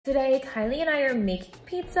Today, Kylie and I are making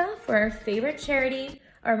pizza for our favorite charity,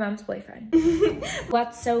 our mom's boyfriend.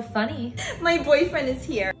 What's so funny? My boyfriend is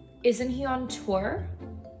here. Isn't he on tour?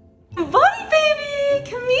 Voldy, baby,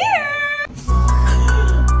 come here.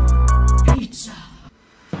 Pizza.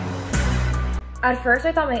 At first,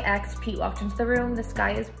 I thought my ex, Pete, walked into the room. This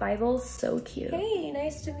guy is Bible, so cute. Hey,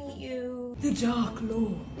 nice to meet you. The Dark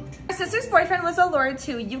Lord. My sister's boyfriend was a lord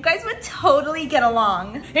too. You guys would totally get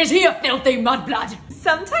along. Is he a filthy mudblood?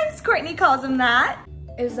 Sometimes Courtney calls him that.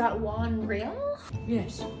 Is that wand real?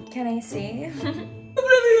 Yes. Can I see?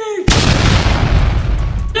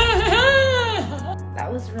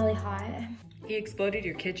 That was really hot. He exploded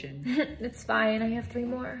your kitchen. It's fine, I have 3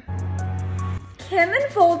 more. Kim and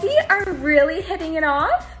Voldy are really hitting it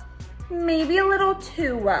off? Maybe a little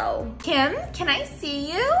too well. Kim, can I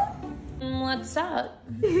see you? What's up?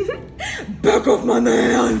 Back off my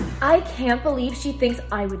man! I can't believe she thinks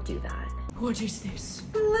I would do that. What is this?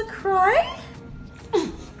 LaCroix?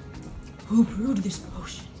 Who brewed this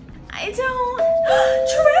potion? I don't.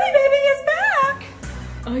 Charlie baby is back!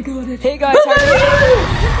 I got it. Hey guys, how are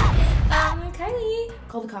you? Kylie,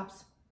 call the cops.